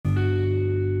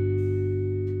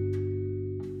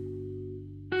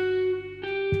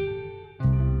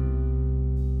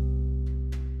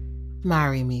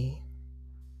Marry me.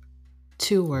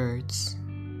 Two words.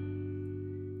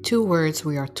 Two words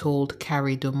we are told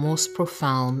carry the most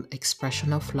profound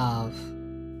expression of love.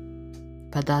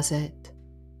 But does it?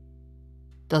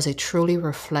 Does it truly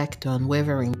reflect the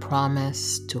unwavering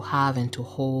promise to have and to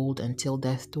hold until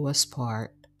death do us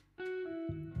part?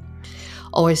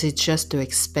 Or is it just the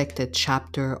expected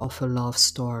chapter of a love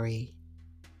story?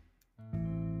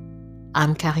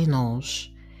 I'm Karinonge,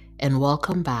 and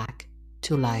welcome back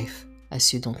to Life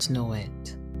as You Don't Know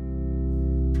It.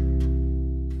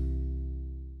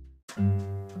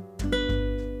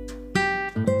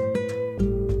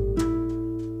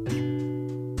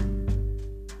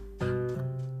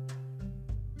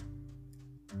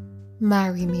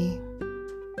 Marry me.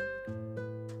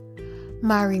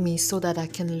 Marry me so that I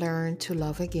can learn to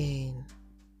love again.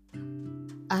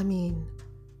 I mean,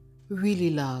 really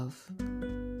love.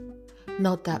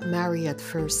 Not that marry at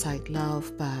first sight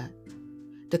love, but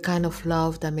the kind of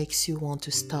love that makes you want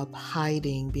to stop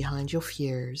hiding behind your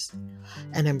fears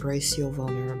and embrace your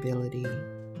vulnerability.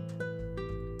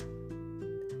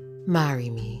 Marry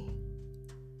me.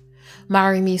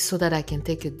 Marry me so that I can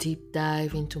take a deep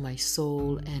dive into my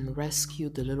soul and rescue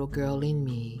the little girl in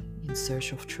me in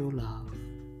search of true love.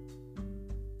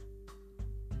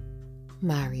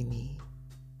 Marry me.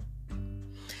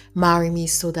 Marry me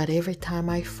so that every time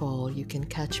I fall, you can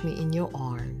catch me in your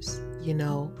arms,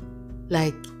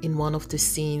 like in one of the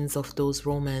scenes of those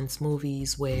romance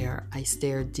movies where I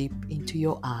stare deep into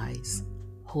your eyes,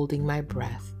 holding my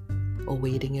breath,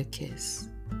 awaiting a kiss.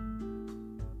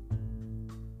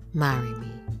 Marry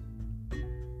me.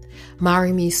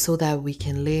 Marry me so that we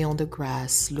can lay on the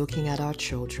grass looking at our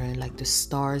children like the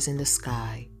stars in the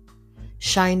sky,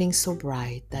 shining so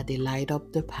bright that they light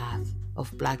up the path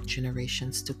of Black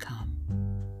generations to come.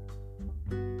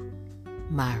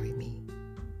 Marry me.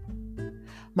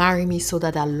 Marry me so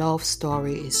that our love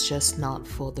story is just not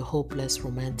for the hopeless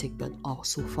romantic but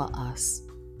also for us,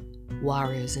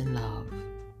 warriors in love.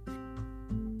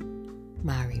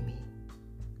 Marry me.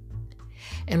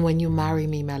 And when you marry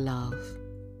me, my love,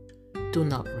 do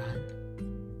not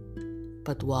run,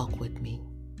 but walk with me.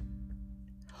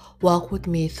 Walk with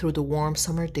me through the warm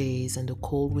summer days and the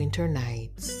cold winter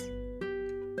nights.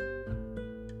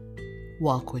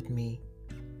 Walk with me.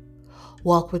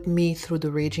 Walk with me through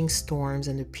the raging storms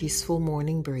and the peaceful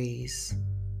morning breeze.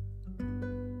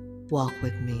 Walk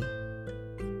with me.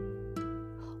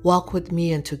 Walk with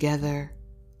me, and together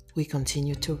we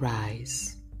continue to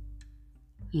rise.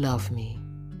 Love me.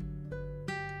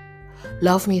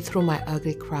 Love me through my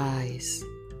ugly cries.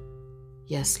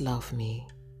 Yes, love me.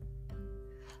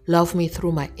 Love me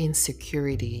through my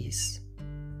insecurities.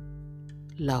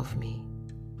 Love me.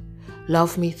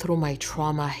 Love me through my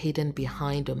trauma hidden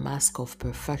behind a mask of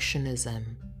perfectionism.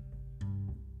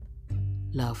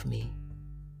 Love me.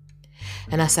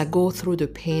 And as I go through the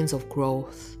pains of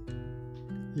growth,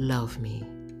 love me.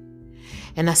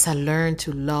 And as I learn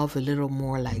to love a little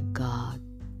more like God,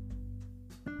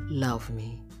 love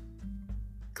me.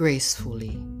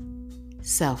 Gracefully,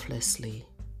 selflessly,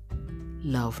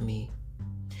 love me.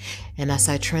 And as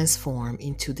I transform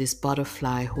into this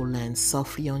butterfly who lands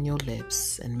softly on your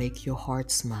lips and make your heart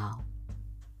smile,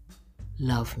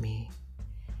 love me.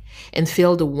 And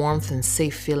feel the warmth and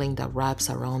safe feeling that wraps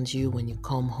around you when you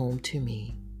come home to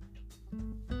me.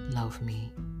 Love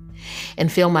me.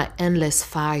 And feel my endless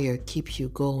fire keep you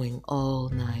going all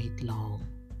night long,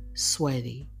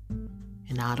 sweaty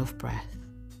and out of breath.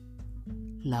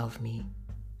 Love me.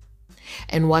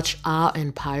 And watch our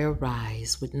empire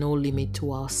rise with no limit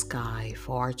to our sky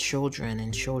for our children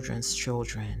and children's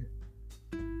children.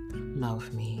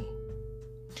 Love me.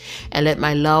 And let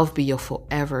my love be your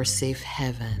forever safe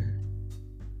heaven.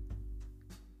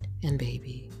 And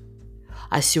baby,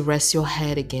 as you rest your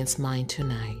head against mine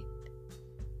tonight,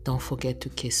 don't forget to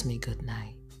kiss me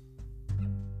goodnight.